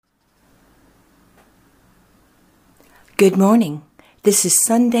Good morning. This is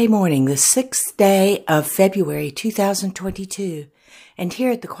Sunday morning, the 6th day of February 2022. And here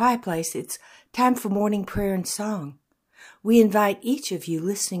at the Quiet Place, it's time for morning prayer and song. We invite each of you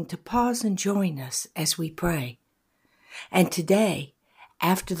listening to pause and join us as we pray. And today,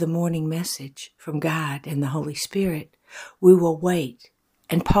 after the morning message from God and the Holy Spirit, we will wait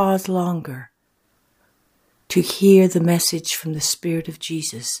and pause longer to hear the message from the Spirit of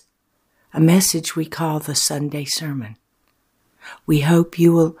Jesus, a message we call the Sunday Sermon. We hope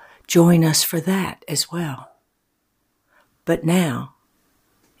you will join us for that as well. But now,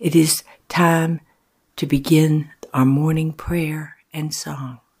 it is time to begin our morning prayer and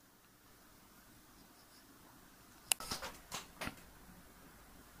song.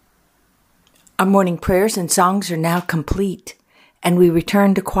 Our morning prayers and songs are now complete, and we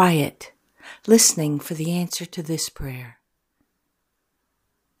return to quiet, listening for the answer to this prayer.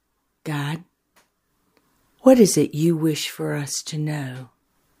 God, what is it you wish for us to know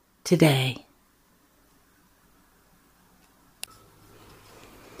today?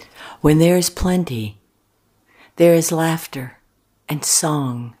 When there is plenty, there is laughter and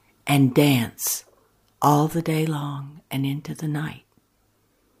song and dance all the day long and into the night.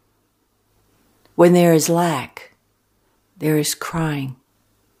 When there is lack, there is crying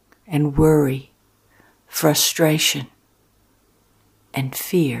and worry, frustration and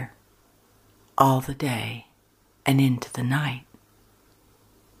fear all the day and into the night.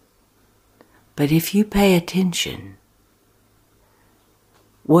 But if you pay attention,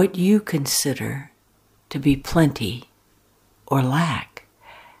 what you consider to be plenty or lack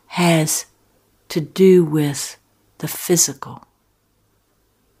has to do with the physical,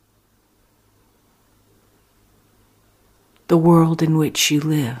 the world in which you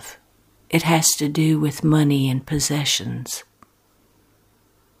live. It has to do with money and possessions.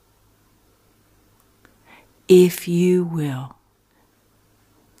 If you will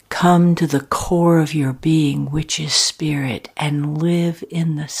come to the core of your being, which is spirit, and live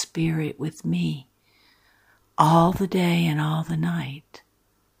in the spirit with me all the day and all the night,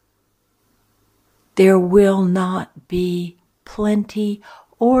 there will not be plenty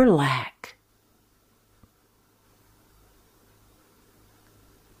or lack.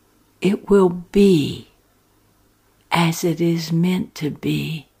 It will be as it is meant to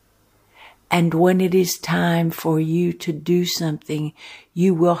be. And when it is time for you to do something,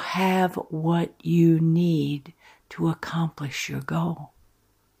 you will have what you need to accomplish your goal.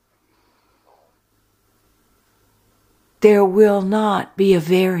 There will not be a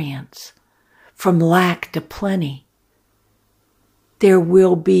variance from lack to plenty. There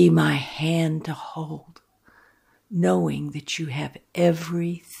will be my hand to hold, knowing that you have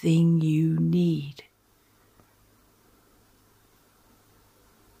everything you need.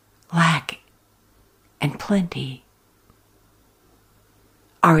 Lack and plenty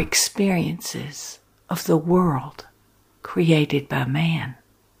are experiences of the world created by man.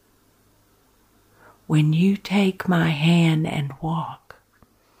 When you take my hand and walk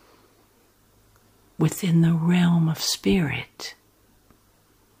within the realm of spirit,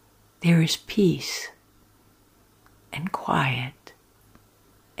 there is peace and quiet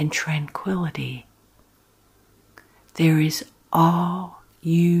and tranquility. There is all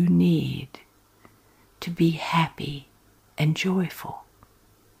you need to be happy and joyful.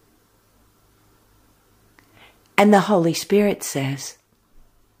 And the Holy Spirit says,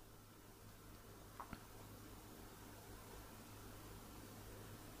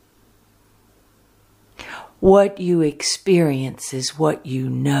 what you experience is what you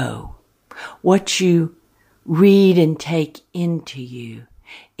know. What you read and take into you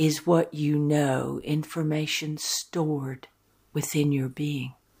is what you know, information stored within your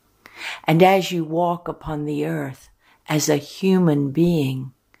being. And as you walk upon the earth as a human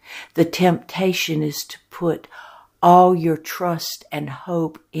being, the temptation is to put all your trust and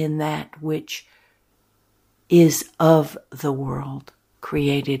hope in that which is of the world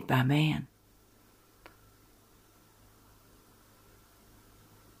created by man.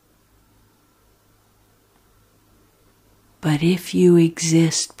 But if you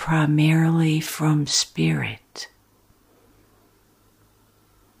exist primarily from spirit,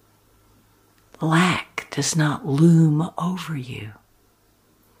 lack does not loom over you.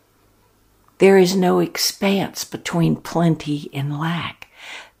 There is no expanse between plenty and lack.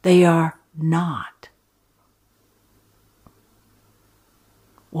 They are not.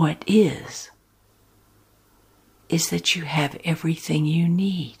 What is that you have everything you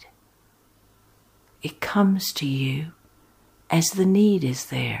need. It comes to you as the need is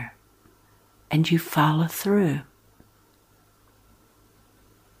there, and you follow through.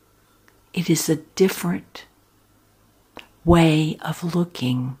 It is a different way of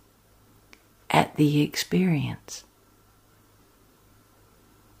looking at the experience.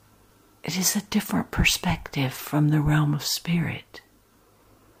 It is a different perspective from the realm of spirit.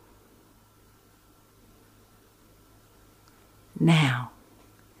 Now,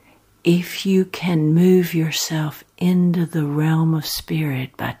 if you can move yourself into the realm of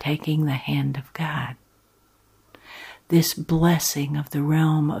spirit by taking the hand of God, this blessing of the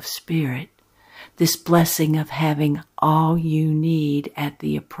realm of spirit, this blessing of having all you need at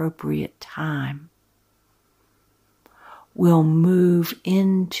the appropriate time, will move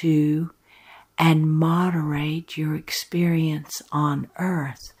into and moderate your experience on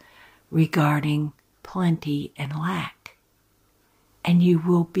earth regarding plenty and lack. And you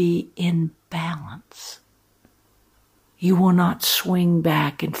will be in balance. You will not swing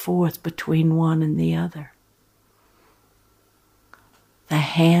back and forth between one and the other. The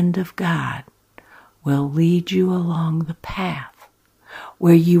hand of God will lead you along the path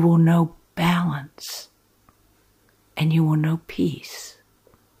where you will know balance and you will know peace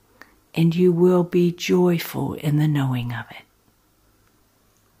and you will be joyful in the knowing of it.